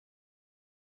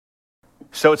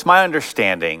So it's my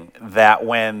understanding that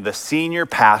when the senior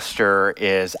pastor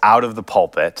is out of the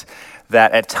pulpit,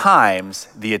 that at times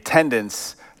the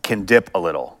attendance can dip a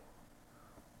little.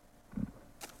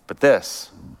 But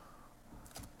this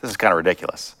is kind of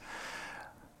ridiculous.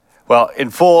 Well, in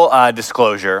full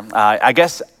disclosure, I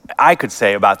guess I could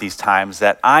say about these times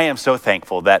that I am so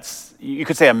thankful that you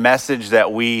could say a message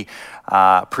that we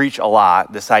preach a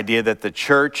lot, this idea that the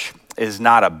church is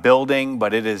not a building,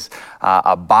 but it is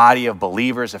a body of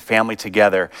believers, a family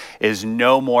together, is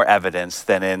no more evidence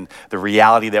than in the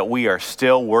reality that we are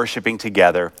still worshiping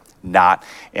together, not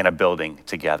in a building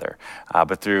together,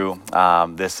 but through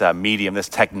this medium, this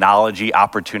technology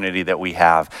opportunity that we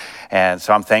have. And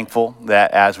so I'm thankful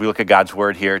that as we look at God's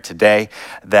word here today,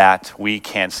 that we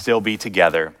can still be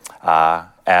together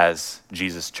as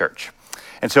Jesus Church.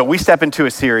 And so we step into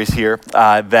a series here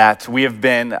that we have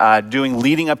been doing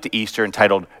leading up to Easter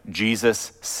entitled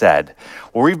Jesus Said,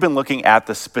 where we've been looking at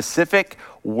the specific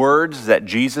words that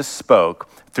Jesus spoke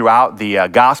throughout the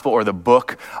gospel or the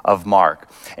book of Mark.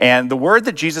 And the word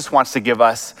that Jesus wants to give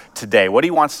us today, what he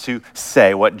wants to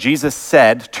say, what Jesus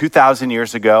said 2,000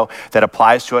 years ago that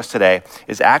applies to us today,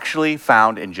 is actually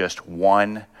found in just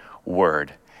one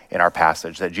word in our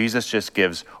passage, that Jesus just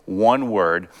gives one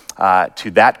word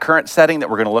to that current setting that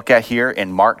we're going to look at here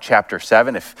in Mark chapter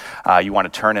 7, if you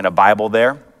want to turn in a Bible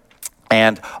there,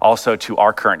 and also to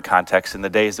our current context in the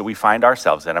days that we find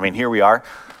ourselves in. I mean, here we are.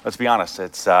 Let's be honest.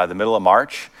 It's the middle of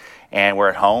March, and we're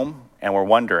at home, and we're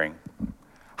wondering,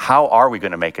 how are we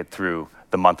going to make it through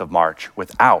the month of March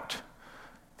without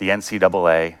the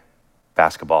NCAA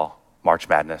basketball March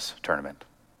Madness tournament?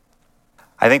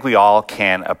 I think we all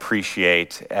can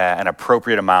appreciate an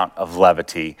appropriate amount of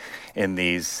levity in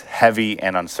these heavy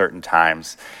and uncertain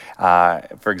times.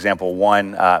 For example,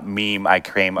 one meme I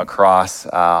came across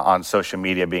on social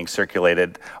media being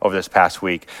circulated over this past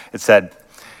week, it said,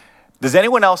 "Does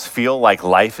anyone else feel like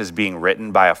life is being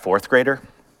written by a fourth grader?"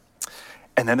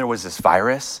 And then there was this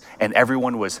virus and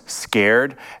everyone was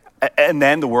scared. And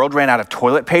then the world ran out of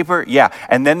toilet paper. Yeah.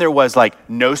 And then there was like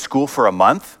no school for a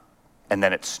month, and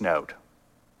then it snowed.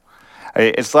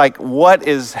 It's like, what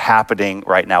is happening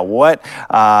right now? What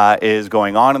is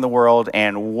going on in the world,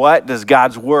 and what does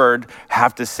God's word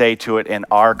have to say to it in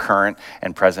our current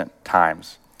and present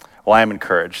times? Well, I am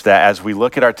encouraged that as we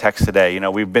look at our text today,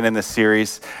 we've been in this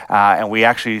series and we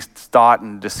actually thought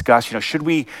and discussed, should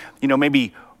we,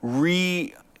 maybe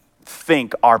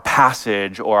rethink our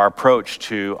passage or our approach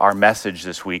to our message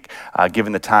this week,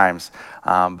 given the times.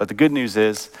 But the good news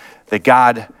is that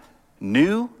God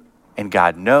knew, and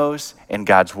God knows, and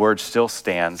God's word still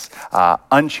stands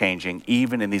unchanging,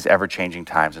 even in these ever-changing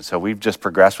times. And so we've just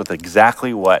progressed with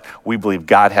exactly what we believe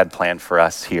God had planned for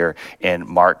us here in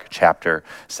Mark chapter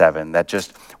 7. That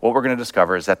just what we're going to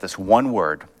discover is that this one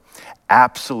word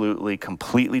absolutely,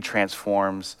 completely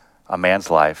transforms a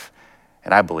man's life,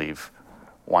 and I believe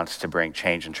wants to bring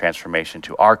change and transformation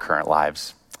to our current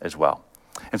lives as well.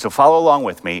 And so follow along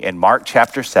with me in Mark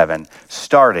chapter 7,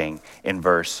 starting in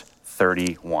verse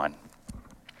 31.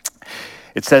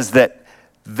 It says that,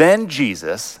 "Then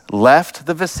Jesus left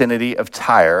the vicinity of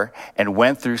Tyre and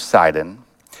went through Sidon,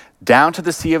 down to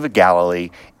the Sea of Galilee,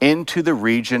 into the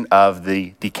region of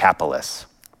the Decapolis."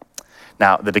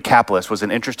 Now, the Decapolis was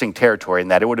an interesting territory in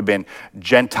that it would have been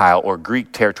Gentile or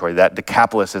Greek territory. That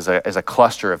Decapolis is a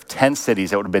cluster of 10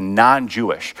 cities that would have been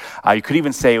non-Jewish. You could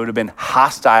even say it would have been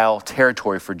hostile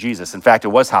territory for Jesus. In fact, it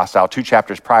was hostile. 2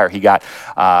 chapters prior, he got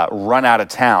run out of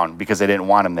town because they didn't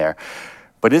want him there.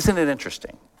 But isn't it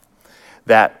interesting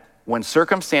that when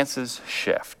circumstances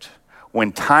shift,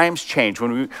 when times change,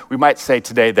 when we might say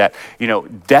today that,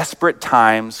 desperate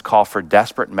times call for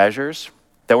desperate measures,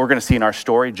 that we're going to see in our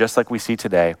story, just like we see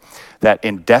today, that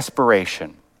in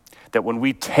desperation, that when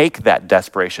we take that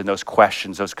desperation, those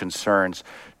questions, those concerns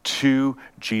to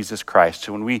Jesus Christ,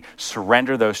 so when we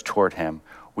surrender those toward him,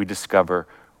 we discover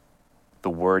the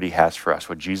word he has for us,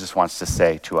 what Jesus wants to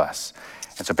say to us.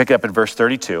 And so pick it up in verse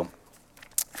 32.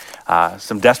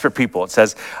 Some desperate people. It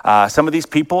says, some of these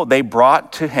people, they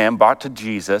brought to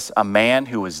Jesus a man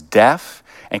who was deaf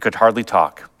and could hardly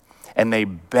talk. And they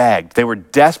begged. They were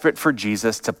desperate for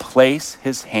Jesus to place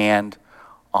his hand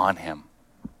on him.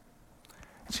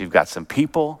 And so you've got some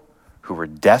people who were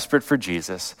desperate for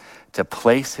Jesus to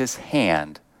place his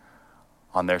hand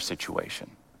on their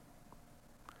situation.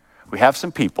 We have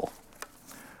some people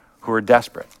who are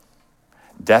desperate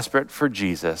for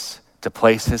Jesus to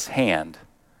place his hand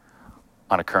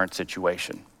on a current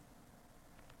situation.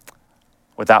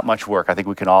 Without much work, I think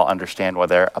we can all understand why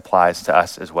that applies to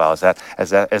us as well. Is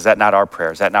that not our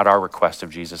prayer? Is that not our request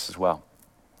of Jesus as well?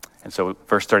 And so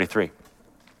verse 33,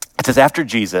 It says, after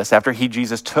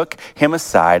Jesus took him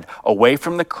aside away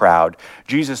from the crowd,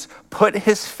 Jesus put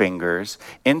his fingers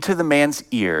into the man's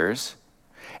ears,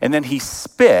 and then he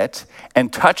spit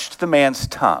and touched the man's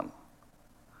tongue.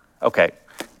 Okay,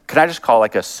 can I just call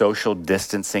like a social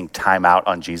distancing timeout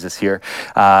on Jesus here?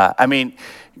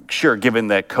 Sure, given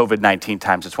the COVID-19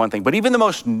 times, it's one thing, but even the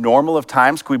most normal of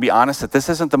times, can we be honest that this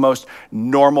isn't the most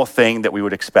normal thing that we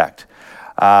would expect?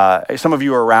 Some of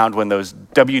you were around when those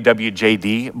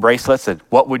WWJD bracelets, that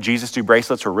What Would Jesus Do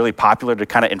bracelets, were really popular to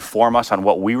kind of inform us on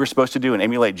what we were supposed to do and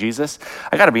emulate Jesus.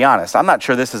 I got to be honest, I'm not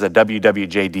sure this is a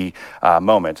WWJD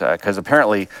moment, because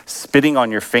apparently spitting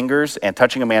on your fingers and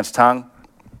touching a man's tongue,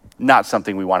 not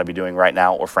something we want to be doing right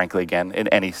now, or frankly, again, in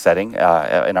any setting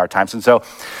in our times. And so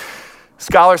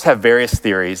scholars have various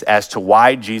theories as to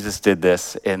why Jesus did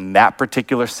this in that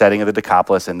particular setting of the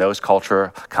Decapolis, in those cultural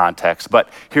contexts. But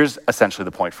here's essentially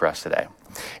the point for us today,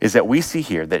 is that we see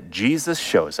here that Jesus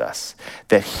shows us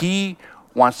that he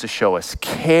wants to show us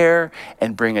care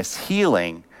and bring us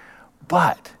healing,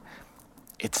 but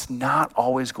it's not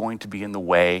always going to be in the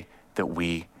way that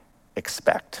we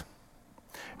expect.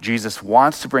 Jesus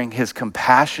wants to bring his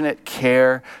compassionate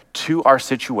care to our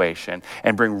situation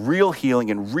and bring real healing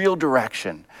and real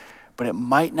direction, but it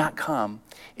might not come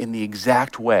in the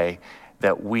exact way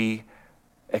that we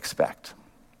expect.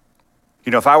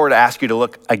 You know, if I were to ask you to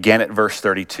look again at verse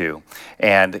 32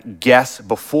 and guess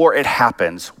before it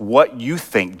happens what you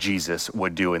think Jesus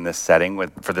would do in this setting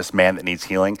for this man that needs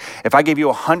healing, if I gave you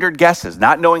 100 guesses,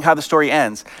 not knowing how the story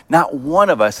ends, not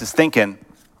one of us is thinking,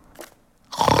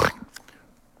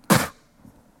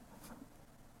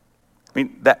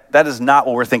 that is not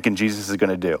what we're thinking Jesus is going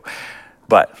to do.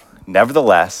 But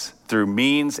nevertheless, through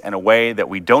means and a way that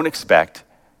we don't expect,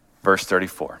 verse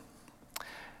 34, it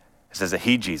says that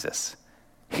he, Jesus,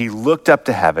 he looked up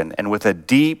to heaven, and with a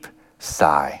deep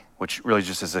sigh, which really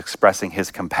just is expressing his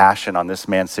compassion on this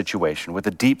man's situation, with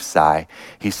a deep sigh,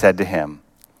 he said to him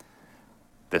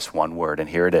this one word, and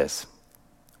here it is,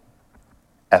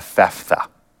 Ephphatha.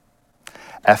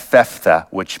 Ephphatha,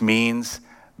 which means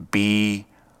be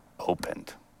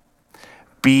opened.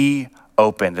 Be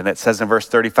opened. And it says in verse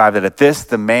 35 that at this,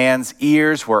 the man's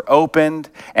ears were opened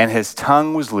and his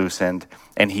tongue was loosened,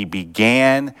 and he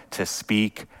began to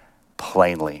speak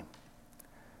plainly.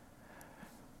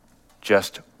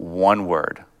 Just one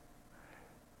word,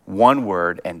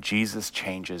 and Jesus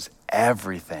changes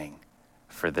everything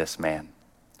for this man.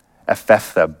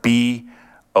 Ephphatha, be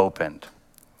opened.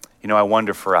 You know, I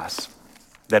wonder for us,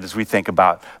 that as we think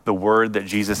about the word that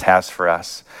Jesus has for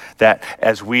us, that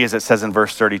as it says in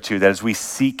verse 32, that as we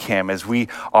seek him, as we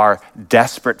are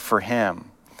desperate for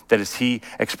him, that as he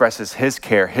expresses his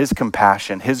care, his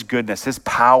compassion, his goodness, his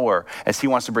power, as he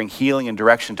wants to bring healing and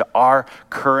direction to our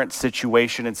current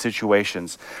situation and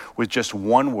situations with just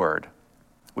one word,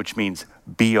 which means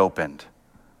be opened.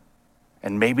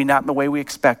 And maybe not in the way we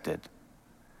expected,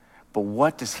 but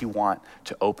what does he want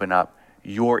to open up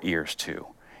your ears to?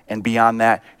 And beyond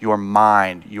that, your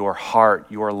mind, your heart,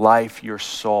 your life, your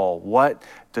soul. What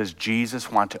does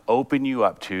Jesus want to open you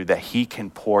up to that he can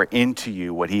pour into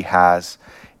you what he has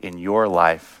in your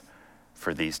life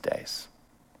for these days?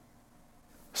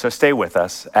 So stay with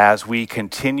us as we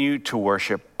continue to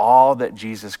worship all that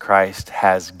Jesus Christ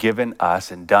has given us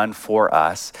and done for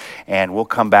us. And we'll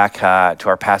come back to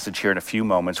our passage here in a few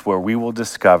moments, where we will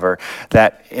discover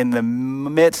that in the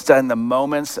midst and the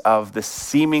moments of the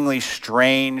seemingly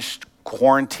strange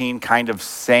quarantine kind of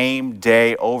same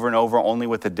day over and over, only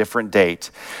with a different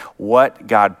date, what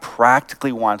God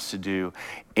practically wants to do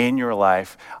in your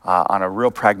life on a real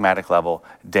pragmatic level,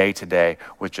 day to day,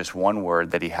 with just one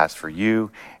word that he has for you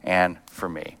and for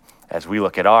me, as we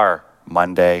look at our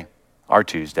Monday, our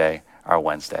Tuesday, our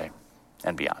Wednesday,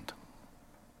 and beyond.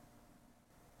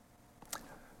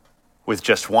 With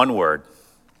just one word,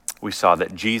 we saw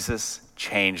that Jesus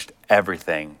changed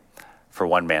everything for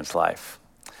one man's life.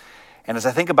 And as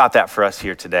I think about that for us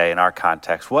here today in our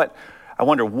context, I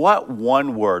wonder what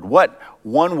one word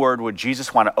would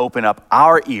Jesus want to open up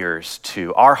our ears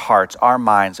to, our hearts, our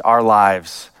minds, our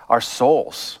lives, our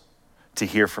souls, to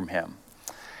hear from him.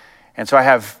 And so I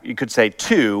have, you could say,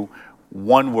 2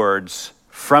 one-words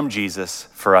from Jesus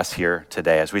for us here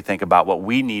today as we think about what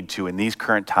we need to in these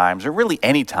current times, or really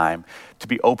any time, to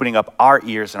be opening up our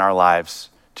ears and our lives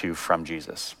to from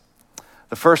Jesus.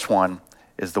 The first one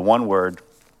is the one word,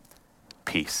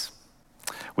 peace.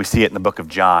 We see it in the book of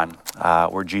John,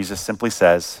 where Jesus simply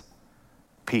says,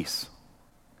 peace.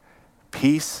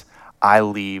 Peace I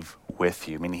leave with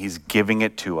you. I mean, he's giving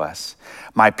it to us.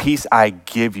 My peace I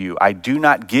give you. I do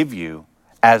not give you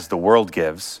as the world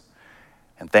gives.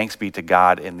 And thanks be to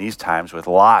God in these times with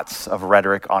lots of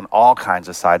rhetoric on all kinds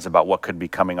of sides about what could be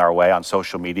coming our way on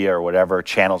social media or whatever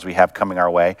channels we have coming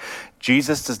our way.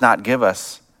 Jesus does not give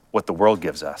us what the world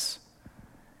gives us.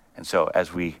 And so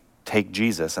as we take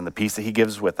Jesus and the peace that he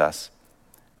gives with us,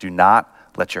 do not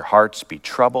let your hearts be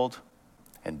troubled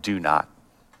and do not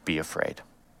be afraid.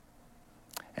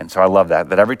 And so I love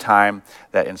that every time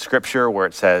that in Scripture where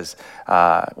it says,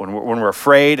 when we're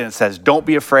afraid and it says, don't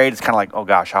be afraid, it's kind of like, oh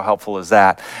gosh, how helpful is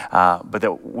that? But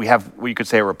that we have what you could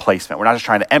say a replacement. We're not just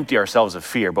trying to empty ourselves of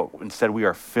fear, but instead we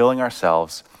are filling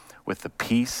ourselves with the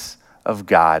peace of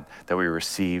God that we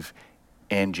receive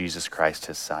in Jesus Christ,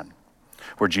 his Son.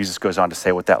 Where Jesus goes on to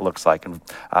say what that looks like. In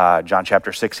John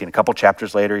chapter 16, a couple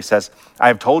chapters later, he says, I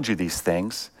have told you these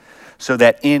things so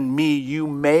that in me you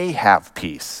may have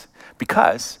peace.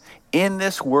 Because in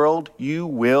this world you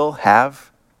will have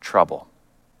trouble.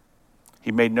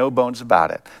 He made no bones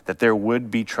about it, that there would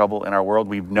be trouble in our world.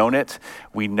 We've known it,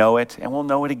 we know it, and we'll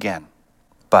know it again.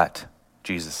 But,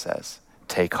 Jesus says,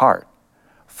 take heart,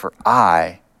 for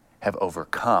I have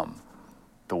overcome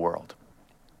the world.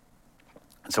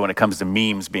 And so when it comes to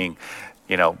memes being,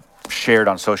 shared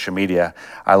on social media,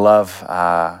 I love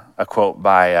a quote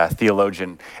by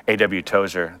theologian A.W.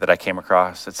 Tozer that I came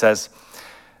across. It says,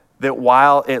 that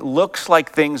while it looks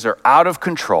like things are out of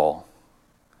control,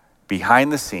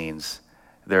 behind the scenes,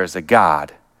 there is a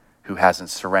God who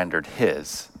hasn't surrendered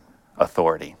his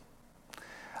authority.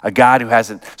 A God who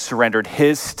hasn't surrendered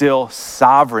his still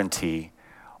sovereignty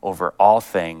over all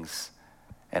things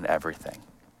and everything.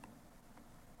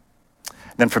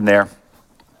 Then from there,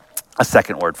 a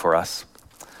second word for us.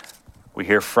 We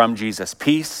hear from Jesus,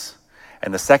 peace.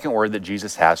 And the second word that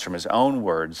Jesus has from his own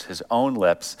words, his own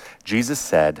lips, Jesus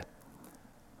said,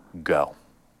 go.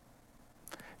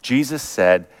 Jesus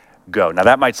said, go. Now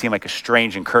that might seem like a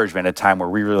strange encouragement at a time where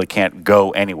we really can't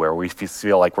go anywhere. We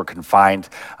feel like we're confined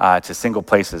to single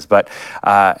places. But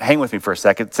hang with me for a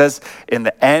second. It says in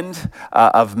the end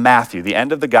of Matthew, the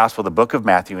end of the gospel, the book of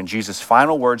Matthew, in Jesus'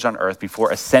 final words on earth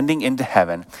before ascending into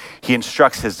heaven, he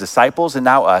instructs his disciples and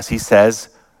now us, he says,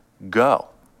 go.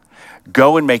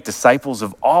 Go and make disciples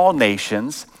of all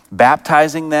nations,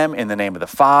 baptizing them in the name of the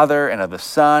Father and of the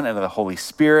Son and of the Holy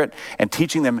Spirit, and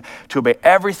teaching them to obey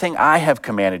everything I have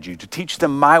commanded you, to teach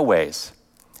them my ways.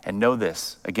 And know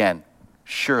this, again,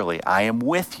 surely I am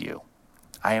with you.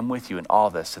 I am with you in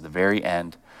all this to the very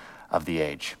end of the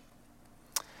age.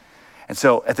 And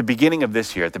so at the beginning of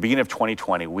this year, at the beginning of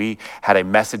 2020, we had a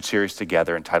message series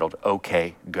together entitled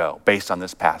OK, Go, based on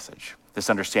this passage. This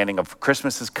understanding of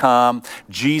Christmas has come,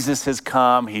 Jesus has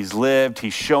come, he's lived,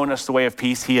 he's shown us the way of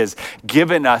peace. He has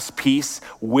given us peace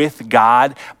with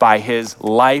God by his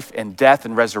life and death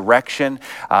and resurrection,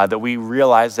 that we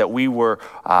realize that we were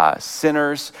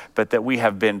sinners, but that we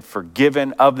have been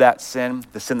forgiven of that sin,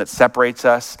 the sin that separates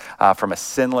us from a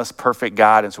sinless, perfect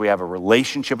God. And so we have a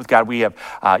relationship with God. We have,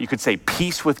 you could say,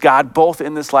 peace with God, both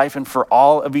in this life and for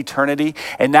all of eternity.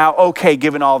 And now, okay,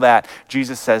 given all that,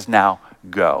 Jesus says, now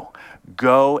go.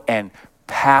 Go and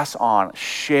pass on,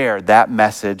 share that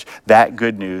message, that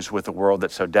good news with the world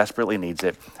that so desperately needs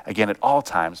it, again, at all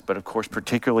times, but of course,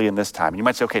 particularly in this time. And you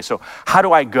might say, okay, so how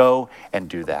do I go and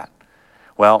do that?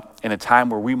 Well, in a time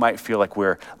where we might feel like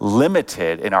we're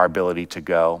limited in our ability to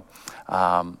go,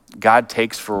 God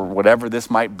takes for whatever this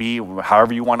might be,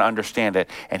 however you want to understand it,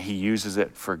 and he uses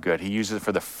it for good. He uses it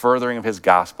for the furthering of his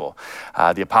gospel.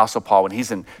 The Apostle Paul, when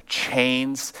he's in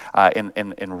chains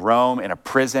in Rome, in a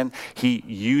prison, he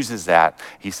uses that,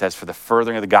 he says, for the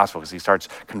furthering of the gospel, because he starts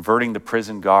converting the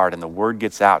prison guard, and the word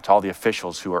gets out to all the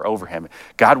officials who are over him.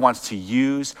 God wants to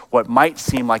use what might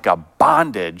seem like a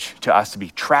bondage to us to be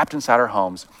trapped inside our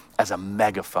homes as a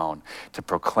megaphone to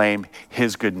proclaim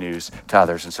his good news to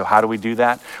others. And so how do we do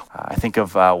that? I think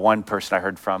of one person I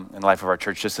heard from in the life of our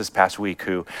church just this past week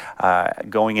who,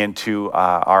 going into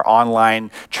our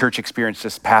online church experience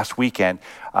this past weekend,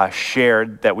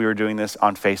 shared that we were doing this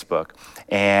on Facebook.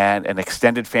 And an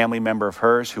extended family member of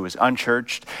hers who was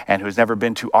unchurched and who has never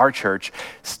been to our church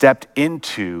stepped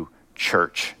into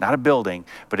church, not a building,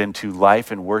 but into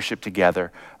life and worship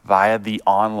together via the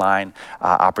online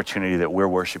opportunity that we're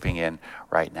worshiping in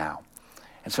right now.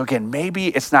 And so again, maybe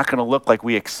it's not going to look like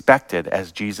we expected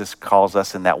as Jesus calls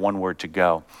us in that one word to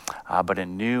go, but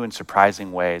in new and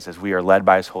surprising ways as we are led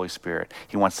by his Holy Spirit.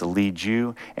 He wants to lead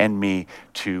you and me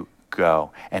to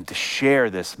go and to share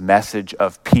this message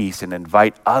of peace and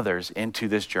invite others into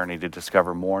this journey to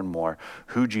discover more and more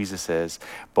who Jesus is,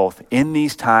 both in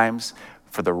these times,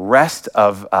 for the rest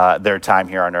of their time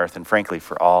here on earth, and frankly,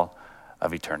 for all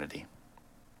of eternity.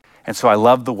 And so I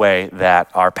love the way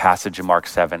that our passage in Mark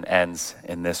 7 ends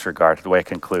in this regard, the way it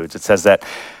concludes. It says that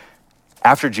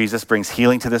after Jesus brings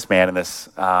healing to this man in this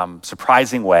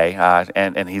surprising way,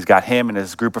 and he's got him and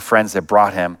his group of friends that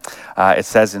brought him, it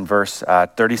says in verse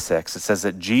 36, it says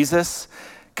that Jesus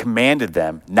commanded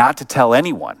them not to tell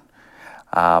anyone.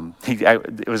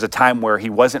 It was a time where he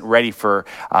wasn't ready for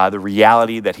the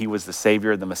reality that he was the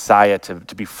Savior, the Messiah,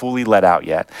 to be fully let out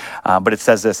yet. But it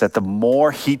says this, that the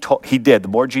more the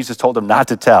more Jesus told them not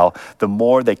to tell, the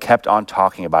more they kept on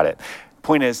talking about it.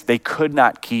 Point is, they could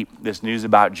not keep this news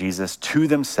about Jesus to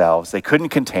themselves. They couldn't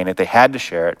contain it. They had to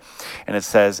share it. And it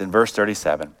says in verse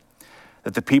 37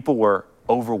 that the people were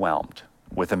overwhelmed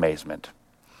with amazement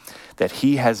that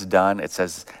he has done, it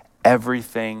says,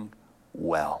 everything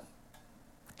well.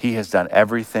 He has done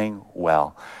everything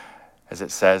well. As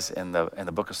it says in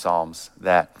the book of Psalms,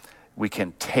 that we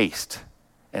can taste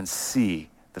and see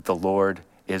that the Lord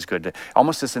is good.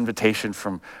 Almost this invitation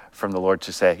from the Lord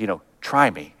to say,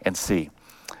 try me and see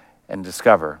and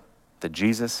discover that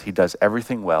Jesus, he does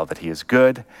everything well, that he is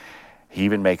good. He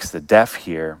even makes the deaf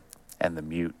hear and the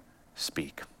mute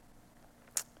speak.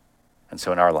 And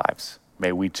so in our lives,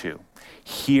 may we too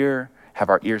hear, have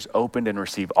our ears opened and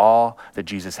receive all that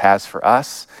Jesus has for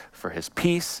us, for his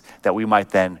peace, that we might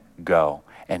then go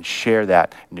and share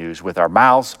that news with our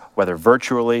mouths, whether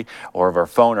virtually or over our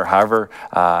phone or however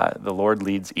the Lord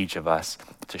leads each of us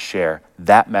to share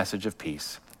that message of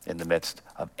peace in the midst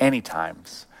of any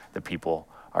times that people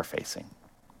are facing.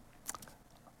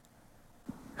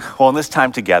 Well, in this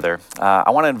time together, I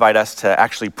want to invite us to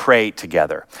actually pray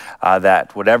together,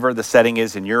 that whatever the setting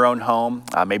is in your own home,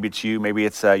 maybe it's you, maybe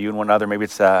it's you and one other, maybe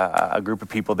it's a group of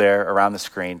people there around the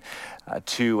screen,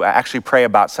 to actually pray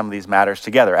about some of these matters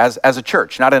together as a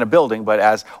church, not in a building, but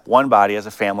as one body, as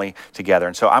a family together.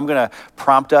 And so I'm going to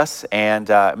prompt us and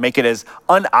make it as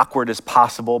unawkward as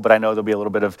possible, but I know there'll be a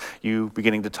little bit of you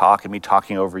beginning to talk and me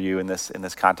talking over you in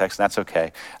this context, and that's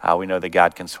okay. We know that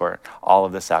God can sort all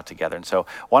of this out together. And so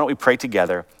why don't we pray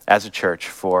together as a church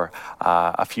for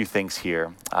a few things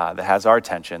here that has our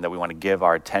attention, that we want to give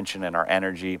our attention and our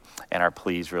energy and our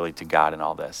pleas really to God in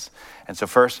all this. And so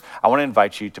first, I want to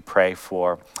invite you to pray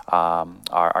for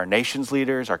our nation's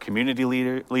leaders, our community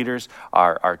leaders,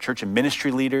 our church and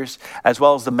ministry leaders, as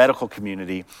well as the medical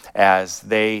community as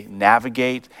they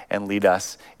navigate and lead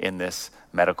us in this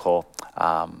medical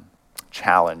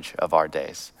challenge of our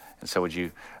days. And so would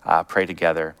you pray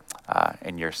together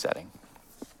in your setting?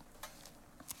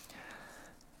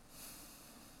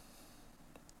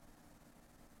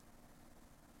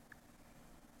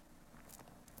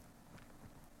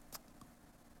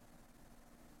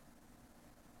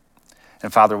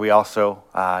 And Father, we also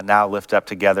now lift up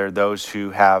together those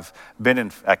who have been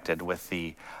infected with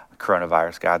the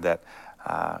coronavirus, God, that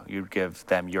you'd give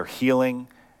them your healing,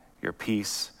 your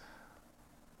peace,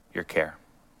 your care.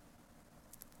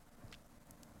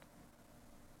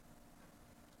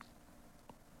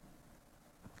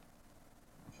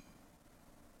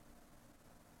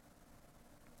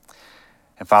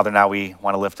 And Father, now we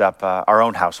want to lift up our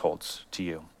own households to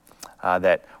you,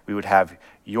 that we would have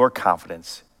your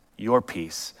confidence, your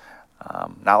peace,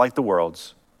 not like the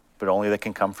world's, but only that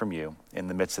can come from you in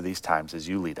the midst of these times as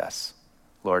you lead us.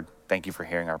 Lord, thank you for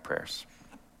hearing our prayers.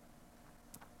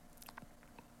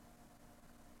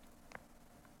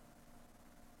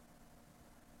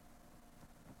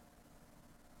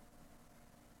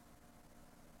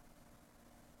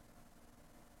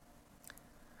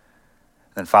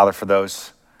 And Father, for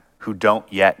those who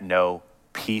don't yet know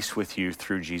peace with you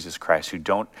through Jesus Christ, who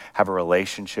don't have a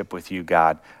relationship with you,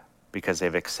 God, because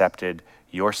they've accepted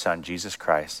your Son, Jesus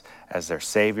Christ, as their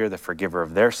Savior, the forgiver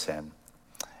of their sin,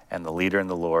 and the leader and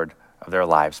the Lord of their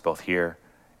lives, both here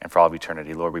and for all of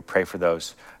eternity. Lord, we pray for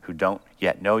those who don't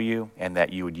yet know you, and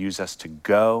that you would use us to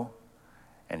go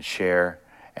and share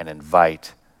and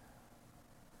invite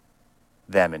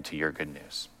them into your good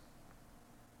news.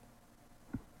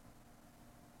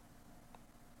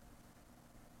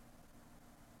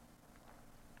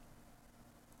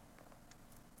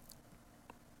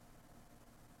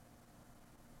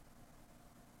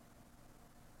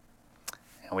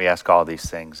 And we ask all these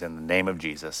things in the name of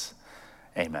Jesus.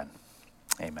 Amen.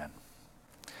 Amen.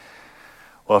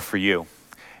 Well, for you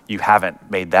haven't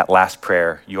made that last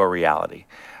prayer your reality,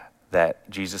 that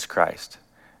Jesus Christ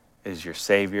is your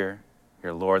Savior,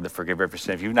 your Lord, the forgiver of your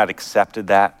sin. If you've not accepted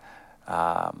that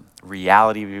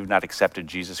reality, if you've not accepted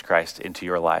Jesus Christ into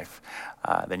your life,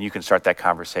 then you can start that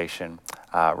conversation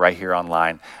right here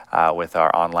online with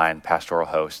our online pastoral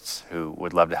hosts who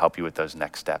would love to help you with those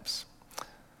next steps.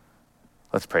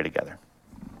 Let's pray together.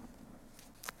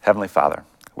 Heavenly Father,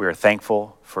 we are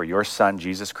thankful for your Son,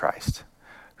 Jesus Christ,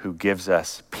 who gives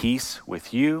us peace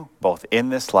with you, both in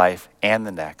this life and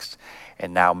the next.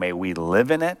 And now may we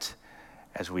live in it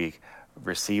as we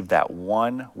receive that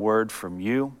one word from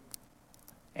you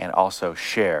and also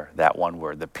share that one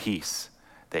word, the peace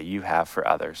that you have for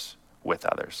others, with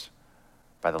others.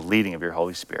 By the leading of your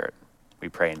Holy Spirit, we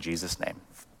pray in Jesus' name.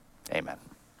 Amen.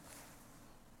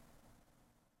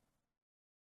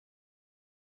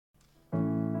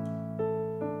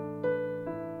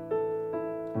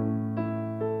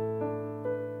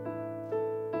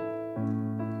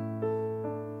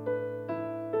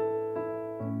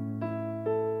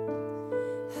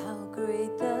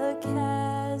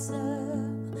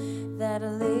 That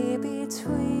lay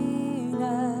between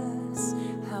us,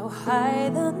 how high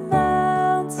the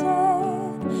mountain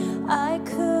I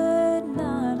could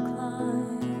not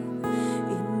climb.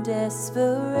 In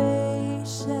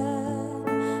desperation,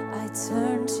 I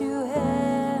turned to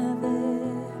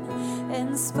heaven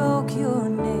and spoke your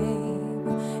name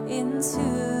into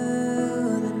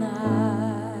the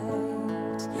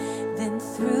night. Then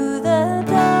through the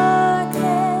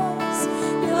darkness,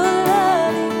 your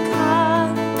loving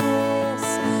kindness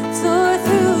tore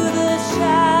through the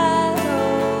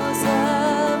shadows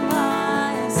of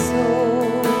my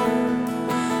soul.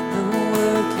 The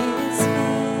work is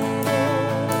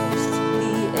finished,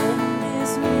 the end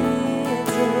is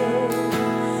written.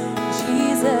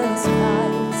 Jesus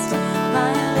Christ,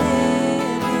 my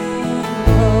living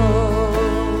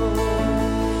hope.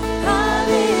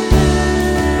 Hallelujah,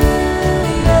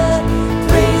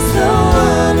 praise the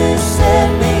one who set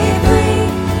me free.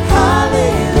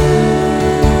 Hallelujah,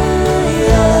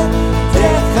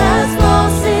 death has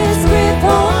lost its grip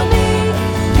on me.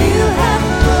 You have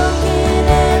broken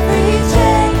every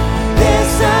chain.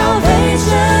 There's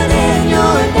salvation in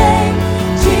your name,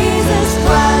 Jesus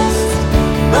Christ,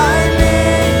 my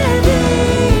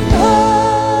living hope.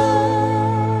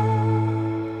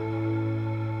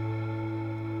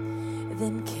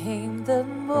 Then came the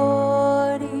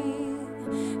morning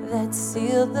that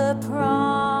sealed the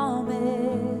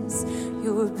promise.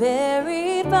 Your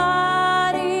buried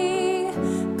body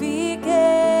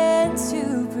began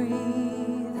to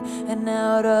breathe, and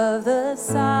out of the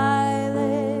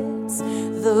silence,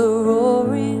 the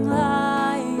roaring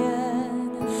lion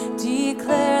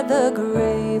declared the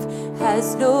grave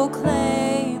has no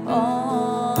claim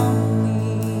on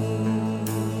me.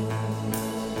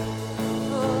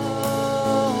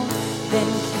 Oh, then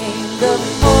came the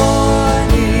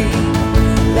morning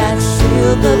that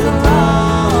sealed the promise.